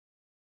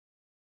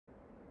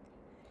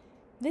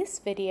This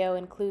video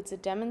includes a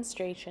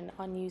demonstration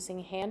on using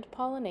hand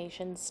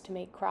pollinations to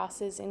make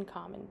crosses in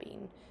common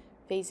bean,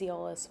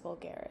 Phaseolus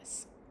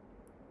vulgaris.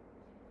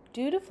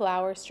 Due to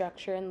flower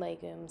structure in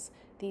legumes,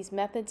 these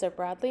methods are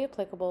broadly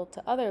applicable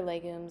to other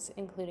legumes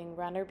including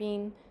runner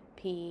bean,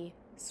 pea,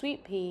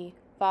 sweet pea,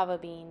 fava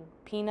bean,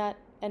 peanut,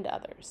 and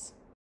others.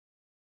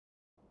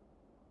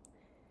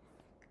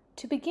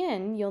 To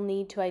begin, you'll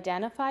need to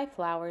identify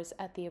flowers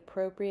at the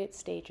appropriate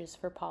stages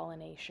for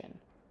pollination.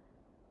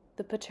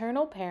 The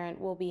paternal parent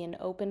will be an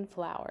open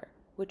flower,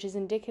 which is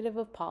indicative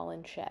of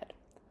pollen shed.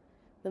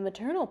 The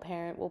maternal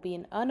parent will be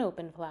an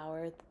unopened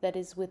flower that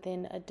is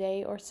within a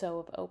day or so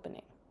of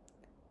opening.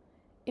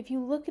 If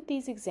you look at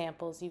these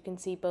examples, you can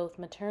see both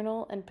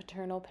maternal and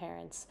paternal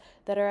parents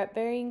that are at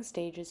varying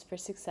stages for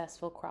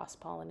successful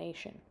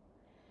cross-pollination.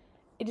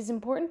 It is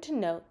important to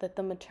note that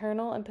the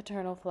maternal and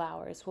paternal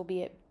flowers will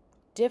be at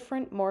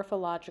different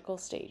morphological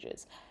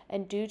stages,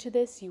 and due to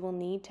this you will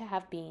need to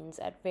have beans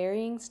at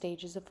varying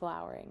stages of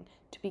flowering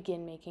to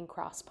begin making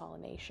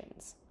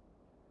cross-pollinations.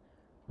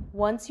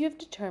 Once you have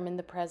determined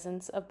the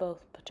presence of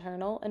both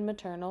paternal and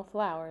maternal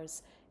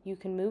flowers, you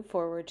can move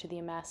forward to the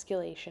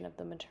emasculation of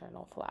the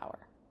maternal flower.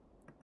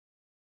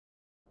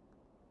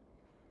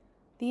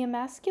 The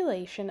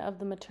emasculation of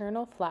the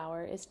maternal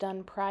flower is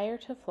done prior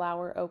to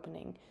flower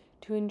opening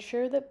to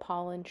ensure that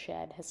pollen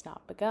shed has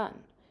not begun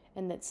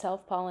and that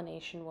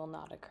self-pollination will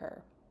not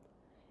occur.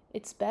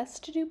 It's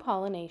best to do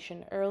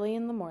pollination early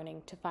in the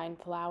morning to find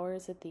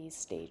flowers at these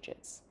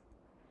stages.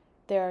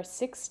 There are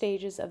 6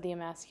 stages of the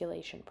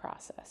emasculation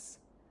process: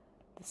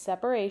 the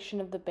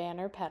separation of the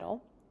banner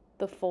petal,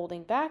 the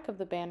folding back of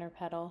the banner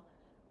petal,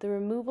 the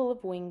removal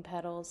of wing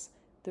petals,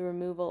 the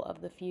removal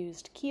of the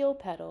fused keel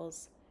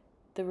petals,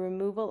 the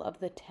removal of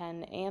the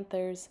 10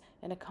 anthers,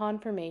 and a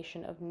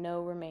confirmation of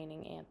no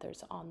remaining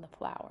anthers on the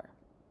flower.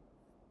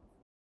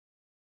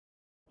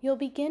 You'll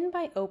begin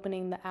by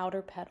opening the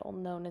outer petal,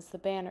 known as the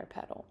banner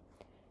petal.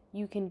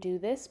 You can do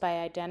this by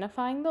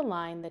identifying the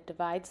line that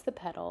divides the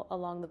petal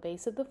along the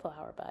base of the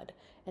flower bud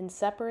and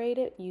separate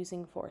it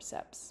using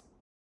forceps.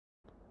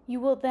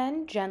 You will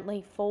then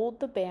gently fold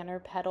the banner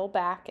petal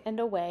back and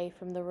away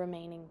from the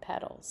remaining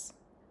petals.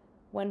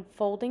 When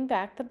folding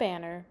back the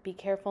banner, be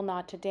careful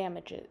not to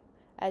damage it,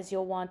 as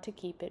you'll want to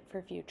keep it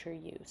for future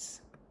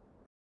use.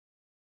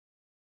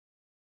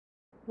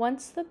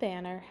 Once the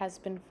banner has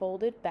been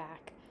folded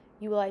back,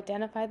 you will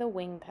identify the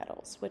wing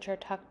petals, which are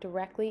tucked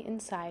directly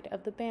inside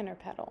of the banner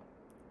petal.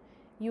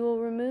 You will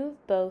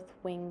remove both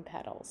wing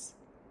petals.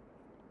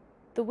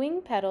 The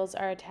wing petals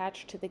are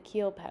attached to the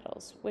keel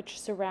petals, which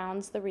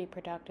surrounds the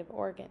reproductive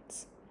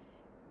organs.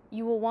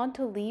 You will want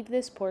to leave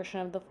this portion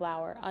of the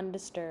flower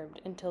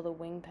undisturbed until the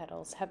wing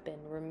petals have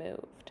been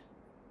removed.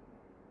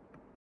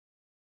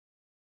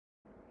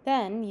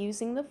 Then,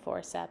 using the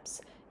forceps,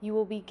 you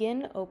will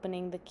begin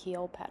opening the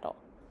keel petal.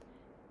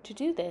 To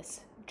do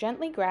this,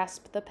 gently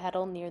grasp the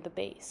petal near the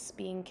base,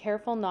 being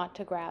careful not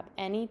to grab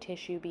any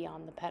tissue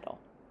beyond the petal.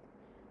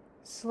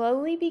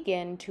 Slowly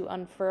begin to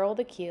unfurl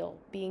the keel,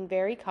 being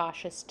very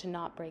cautious to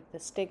not break the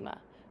stigma,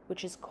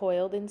 which is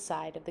coiled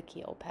inside of the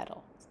keel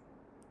petal.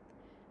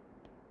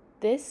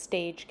 This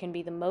stage can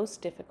be the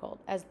most difficult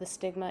as the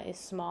stigma is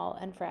small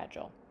and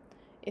fragile.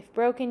 If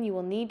broken, you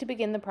will need to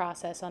begin the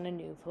process on a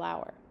new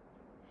flower.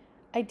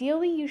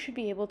 Ideally, you should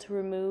be able to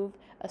remove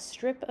a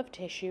strip of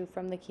tissue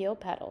from the keel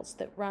petals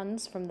that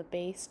runs from the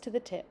base to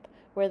the tip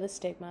where the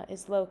stigma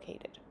is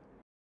located.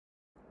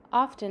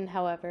 Often,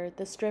 however,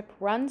 the strip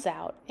runs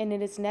out and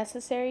it is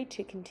necessary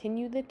to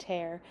continue the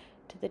tear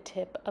to the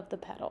tip of the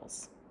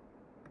petals.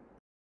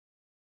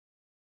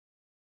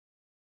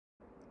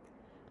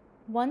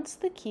 Once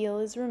the keel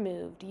is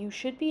removed, you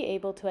should be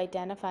able to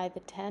identify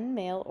the 10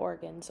 male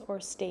organs or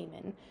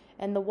stamen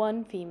and the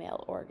 1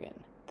 female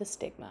organ, the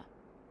stigma.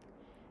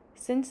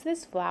 Since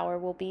this flower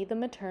will be the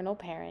maternal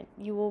parent,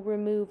 you will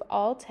remove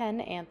all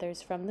 10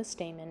 anthers from the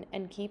stamen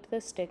and keep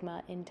the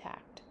stigma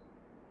intact.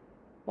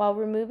 While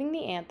removing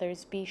the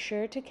anthers, be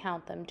sure to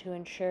count them to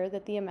ensure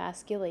that the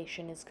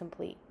emasculation is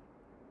complete.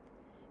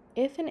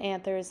 If an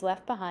anther is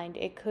left behind,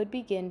 it could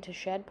begin to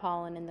shed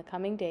pollen in the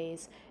coming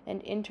days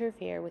and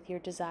interfere with your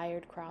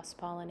desired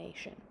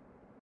cross-pollination.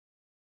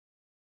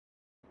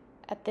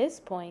 At this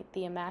point,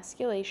 the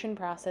emasculation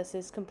process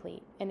is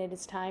complete and it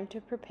is time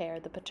to prepare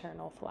the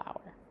paternal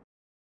flower.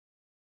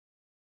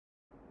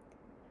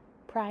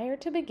 Prior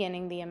to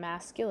beginning the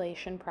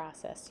emasculation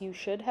process, you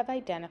should have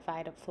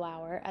identified a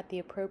flower at the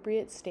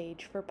appropriate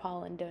stage for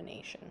pollen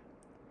donation.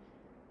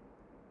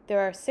 There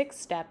are 6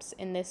 steps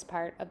in this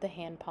part of the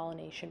hand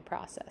pollination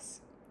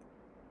process: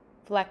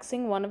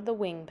 flexing one of the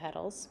wing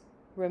petals,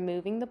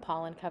 removing the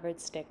pollen-covered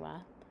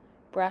stigma,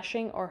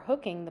 brushing or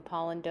hooking the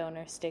pollen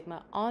donor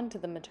stigma onto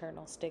the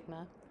maternal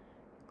stigma,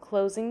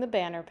 closing the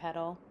banner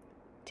petal,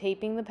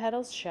 taping the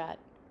petals shut,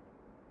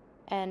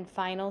 and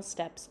final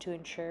steps to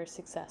ensure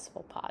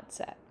successful pod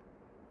set.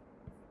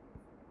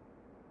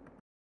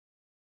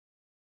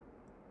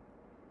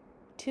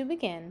 To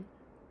begin,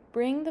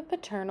 bring the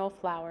paternal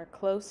flower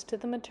close to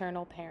the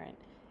maternal parent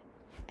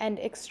and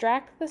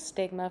extract the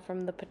stigma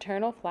from the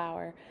paternal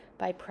flower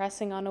by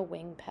pressing on a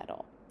wing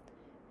petal.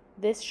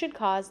 This should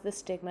cause the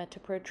stigma to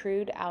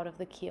protrude out of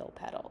the keel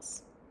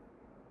petals.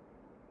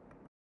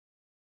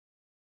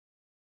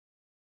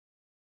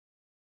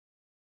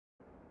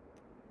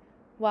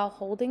 While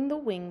holding the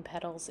wing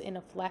petals in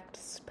a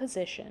flexed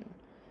position,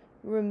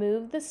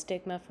 remove the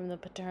stigma from the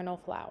paternal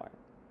flower.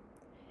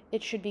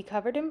 It should be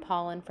covered in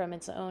pollen from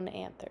its own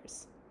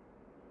anthers.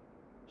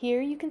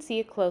 Here you can see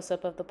a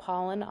close-up of the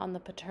pollen on the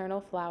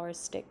paternal flower's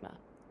stigma.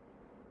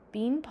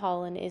 Bean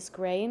pollen is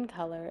gray in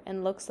color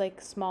and looks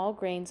like small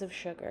grains of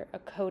sugar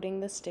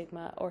coating the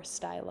stigma or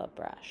styla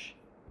brush.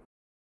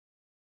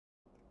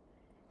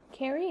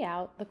 Carry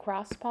out the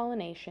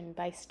cross-pollination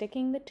by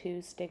sticking the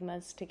two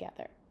stigmas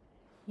together.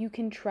 You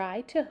can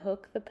try to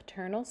hook the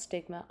paternal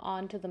stigma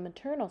onto the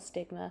maternal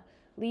stigma,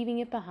 leaving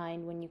it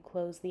behind when you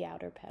close the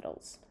outer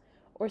petals,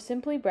 or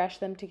simply brush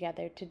them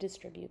together to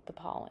distribute the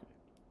pollen.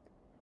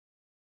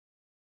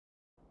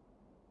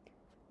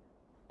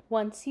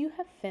 Once you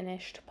have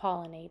finished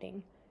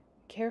pollinating,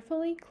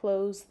 carefully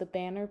close the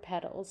banner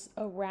petals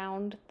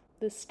around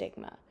the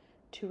stigma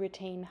to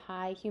retain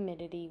high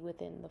humidity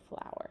within the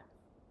flower.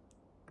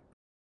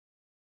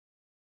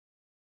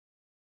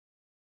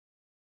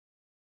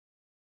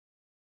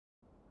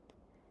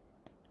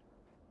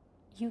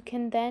 You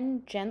can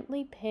then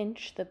gently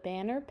pinch the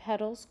banner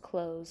petals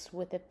closed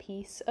with a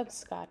piece of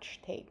Scotch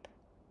tape.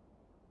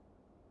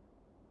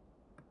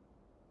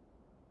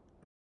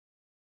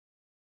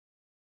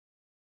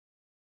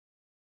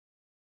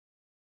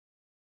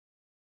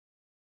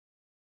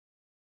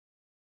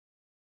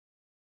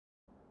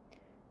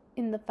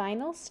 In the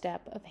final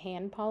step of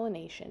hand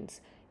pollinations,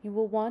 you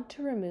will want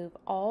to remove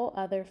all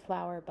other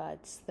flower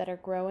buds that are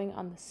growing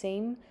on the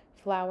same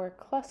flower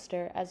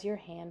cluster as your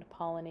hand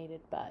pollinated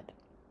bud.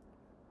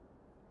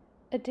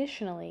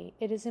 Additionally,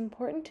 it is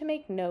important to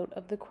make note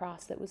of the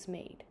cross that was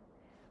made.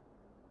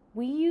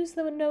 We use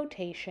the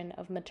notation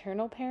of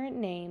maternal parent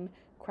name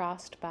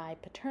crossed by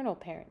paternal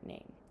parent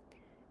name.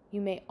 You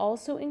may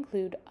also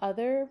include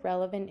other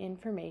relevant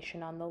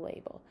information on the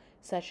label,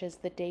 such as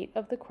the date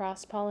of the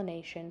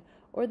cross-pollination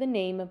or the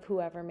name of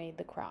whoever made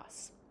the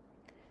cross.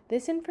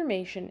 This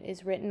information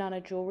is written on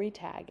a jewelry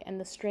tag, and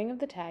the string of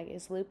the tag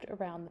is looped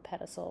around the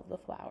pedicel of the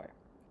flower.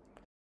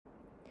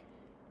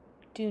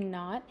 Do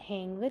not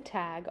hang the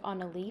tag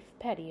on a leaf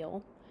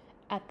petiole,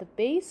 at the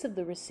base of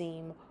the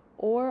raceme,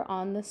 or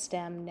on the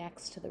stem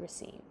next to the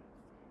raceme.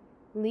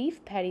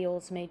 Leaf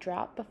petioles may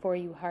drop before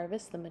you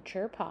harvest the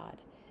mature pod,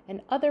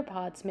 and other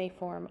pods may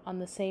form on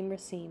the same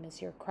raceme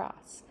as your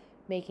cross,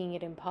 making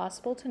it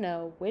impossible to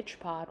know which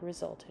pod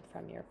resulted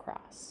from your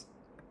cross.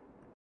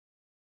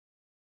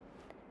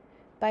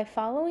 By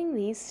following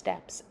these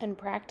steps and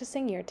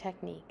practicing your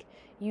technique,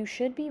 you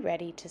should be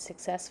ready to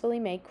successfully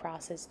make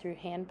crosses through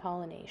hand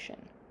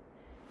pollination.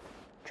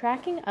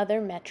 Tracking other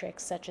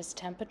metrics such as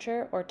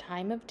temperature or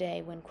time of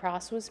day when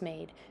cross was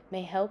made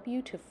may help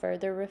you to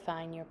further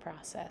refine your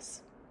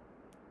process.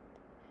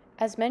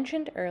 As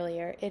mentioned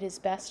earlier, it is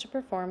best to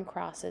perform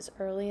crosses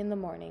early in the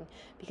morning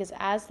because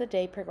as the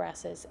day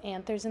progresses,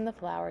 anthers in the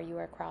flower you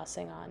are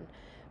crossing on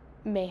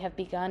may have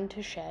begun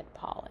to shed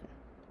pollen.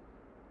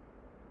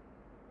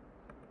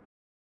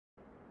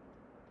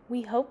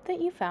 We hope that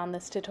you found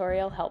this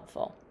tutorial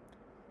helpful.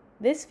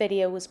 This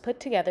video was put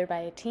together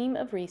by a team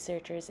of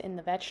researchers in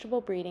the Vegetable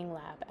Breeding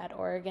Lab at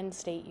Oregon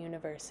State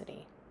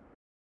University.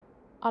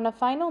 On a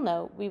final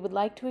note, we would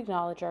like to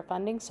acknowledge our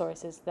funding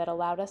sources that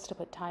allowed us to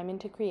put time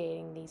into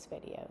creating these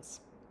videos.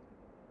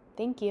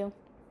 Thank you.